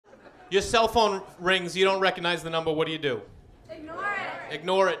Your cell phone rings, you don't recognize the number, what do you do? Ignore it.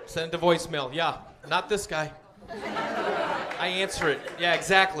 Ignore it, send it to voicemail. Yeah, not this guy. I answer it. Yeah,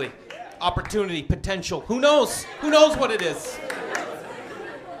 exactly. Opportunity, potential. Who knows? Who knows what it is?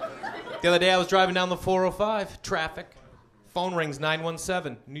 The other day I was driving down the 405, traffic. Phone rings,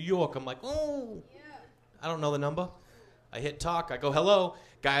 917, New York. I'm like, oh. I don't know the number. I hit talk, I go, hello.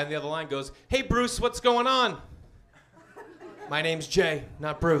 Guy on the other line goes, hey Bruce, what's going on? My name's Jay,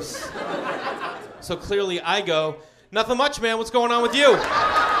 not Bruce. So clearly I go, nothing much, man, what's going on with you?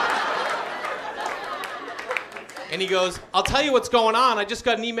 And he goes, I'll tell you what's going on. I just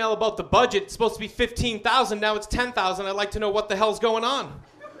got an email about the budget. It's supposed to be 15,000, now it's 10,000. I'd like to know what the hell's going on.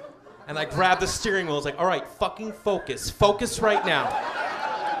 And I grabbed the steering wheel. I was like, all right, fucking focus. Focus right now.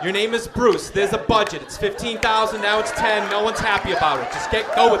 Your name is Bruce. There's a budget. It's 15,000, now it's 10. No one's happy about it. Just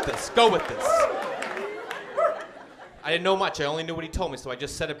go with this. Go with this. I didn't know much. I only knew what he told me, so I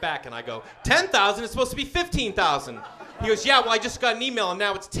just said it back, and I go, 10,000? It's supposed to be 15,000. He goes, yeah, well, I just got an email, and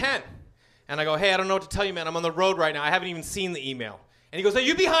now it's 10. And I go, hey, I don't know what to tell you, man. I'm on the road right now. I haven't even seen the email. And he goes, are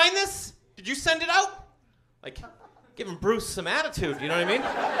you behind this? Did you send it out? Like, giving Bruce some attitude, you know what I mean?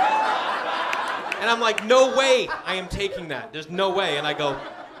 And I'm like, no way I am taking that. There's no way. And I go,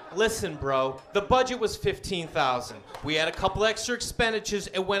 listen, bro, the budget was 15,000. We had a couple extra expenditures.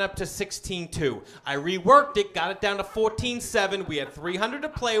 It went up to 16.2. I reworked it, got it down to 14.7. We had 300 to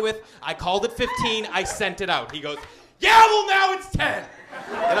play with. I called it 15. I sent it out. He goes, yeah, well, now it's 10.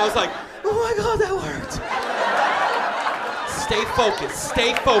 And I was like, oh my God, that worked. Stay focused.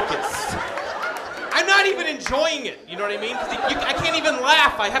 Stay focused. I'm not even enjoying it. You know what I mean? 'Cause I can't even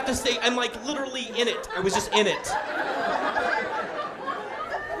laugh. I have to stay. I'm like literally in it. I was just in it.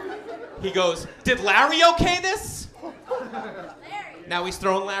 He goes, did Larry okay this? Larry. Now he's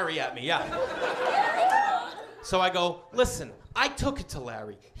throwing Larry at me, yeah. So I go, listen, I took it to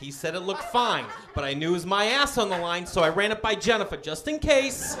Larry. He said it looked fine, but I knew it was my ass on the line, so I ran it by Jennifer just in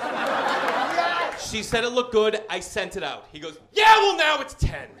case. She said it looked good. I sent it out. He goes, yeah, well, now it's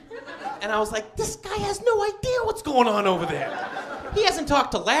 10. And I was like, this guy has no idea what's going on over there. He hasn't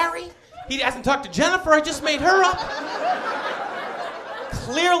talked to Larry. He hasn't talked to Jennifer. I just made her up.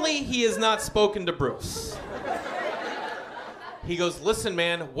 Clearly, he has not spoken to Bruce. He goes, listen,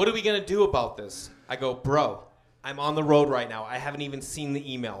 man, what are we going to do about this? I go, bro, I'm on the road right now. I haven't even seen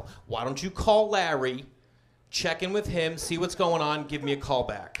the email. Why don't you call Larry, check in with him, see what's going on, give me a call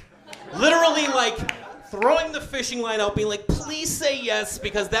back. Literally, like, throwing the fishing line out, being like, please say yes,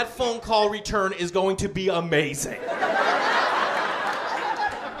 because that phone call return is going to be amazing.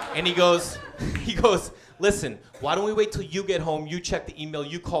 And he goes, listen, why don't we wait till you get home, you check the email,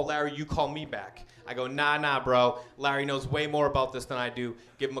 you call Larry, you call me back. I go, nah, bro. Larry knows way more about this than I do.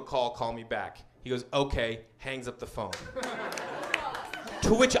 Give him a call me back. He goes, okay, hangs up the phone.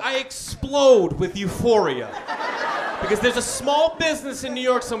 To which I explode with euphoria. Because there's a small business in New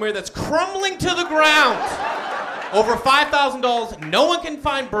York somewhere that's crumbling to the ground. Over $5,000, no one can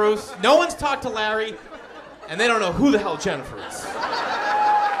find Bruce, no one's talked to Larry, and they don't know who the hell Jennifer is.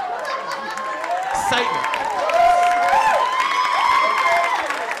 Excitement.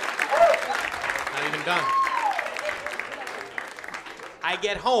 Not even done. I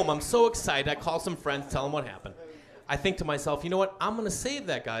get home, I'm so excited, I call some friends, tell them what happened. I think to myself, you know what, I'm gonna save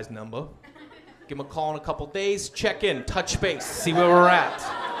that guy's number, give him a call in a couple days, check in, touch base, see where we're at.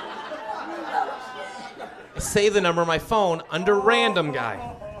 I save the number on my phone under random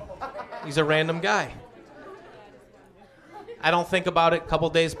guy. He's a random guy. I don't think about it, couple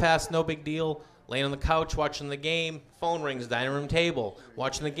days pass, no big deal. Laying on the couch, watching the game, phone rings, dining room table.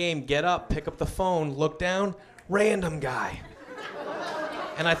 Watching the game, get up, pick up the phone, look down, random guy.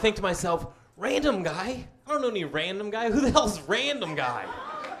 And I think to myself, random guy? I don't know any random guy. Who the hell's random guy?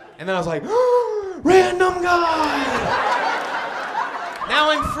 And then I was like, random guy!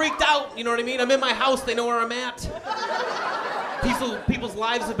 Now I'm freaked out, you know what I mean? I'm in my house, they know where I'm at. People's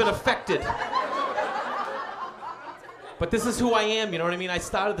lives have been affected. But this is who I am, you know what I mean? I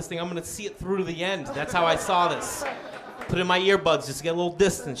started this thing, I'm gonna see it through to the end. That's how I saw this. Put in my earbuds, just get a little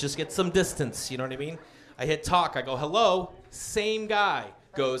distance, just get some distance, you know what I mean? I hit talk, I go, hello, same guy.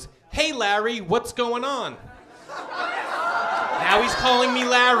 Goes, hey Larry, what's going on? Now he's calling me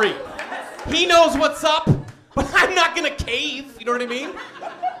Larry. He knows what's up, but I'm not gonna cave, you know what I mean?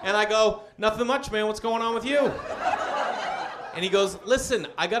 And I go, nothing much, man, what's going on with you? And he goes, listen,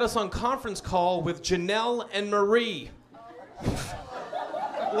 I got us on conference call with Janelle and Marie.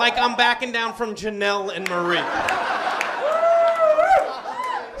 Like I'm backing down from Janelle and Marie.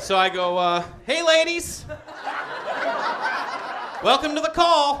 So I go, hey ladies. Welcome to the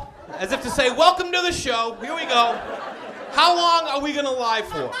call. As if to say, welcome to the show. Here we go. How long are we gonna lie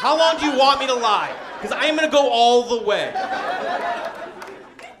for? How long do you want me to lie? Because I am gonna go all the way.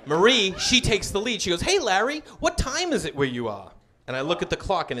 Marie, she takes the lead. She goes, hey, Larry, what time is it where you are? And I look at the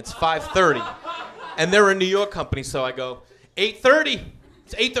clock, and it's 5:30. And they're a New York company, so I go, 8:30.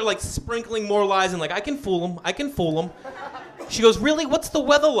 It's 8:30, like sprinkling more lies, and like, I can fool them, I can fool them. She goes, really, what's the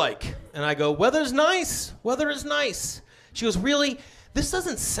weather like? And I go, weather's nice, weather is nice. She goes, really? This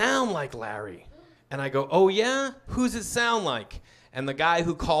doesn't sound like Larry. And I go, oh yeah? Who's it sound like? And the guy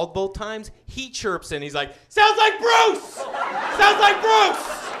who called both times, he chirps in. He's like, sounds like Bruce! Sounds like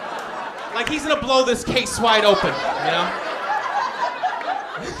Bruce! Like he's gonna blow this case wide open, you know?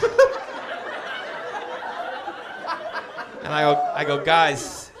 And I go,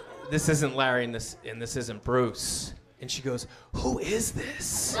 guys, this isn't Larry and this isn't Bruce. And she goes, who is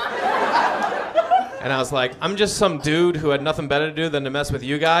this? And I was like, I'm just some dude who had nothing better to do than to mess with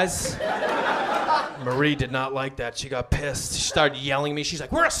you guys. Marie did not like that. She got pissed. She started yelling at me. She's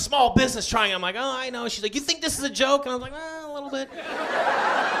like, we're a small business trying. I'm like, oh, I know. She's like, you think this is a joke? And I was like, a little bit.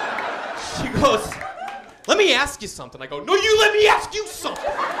 She goes, let me ask you something. I go, no, you let me ask you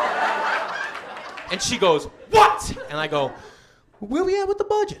something. And she goes, what? And I go, where we at with the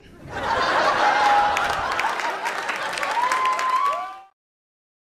budget?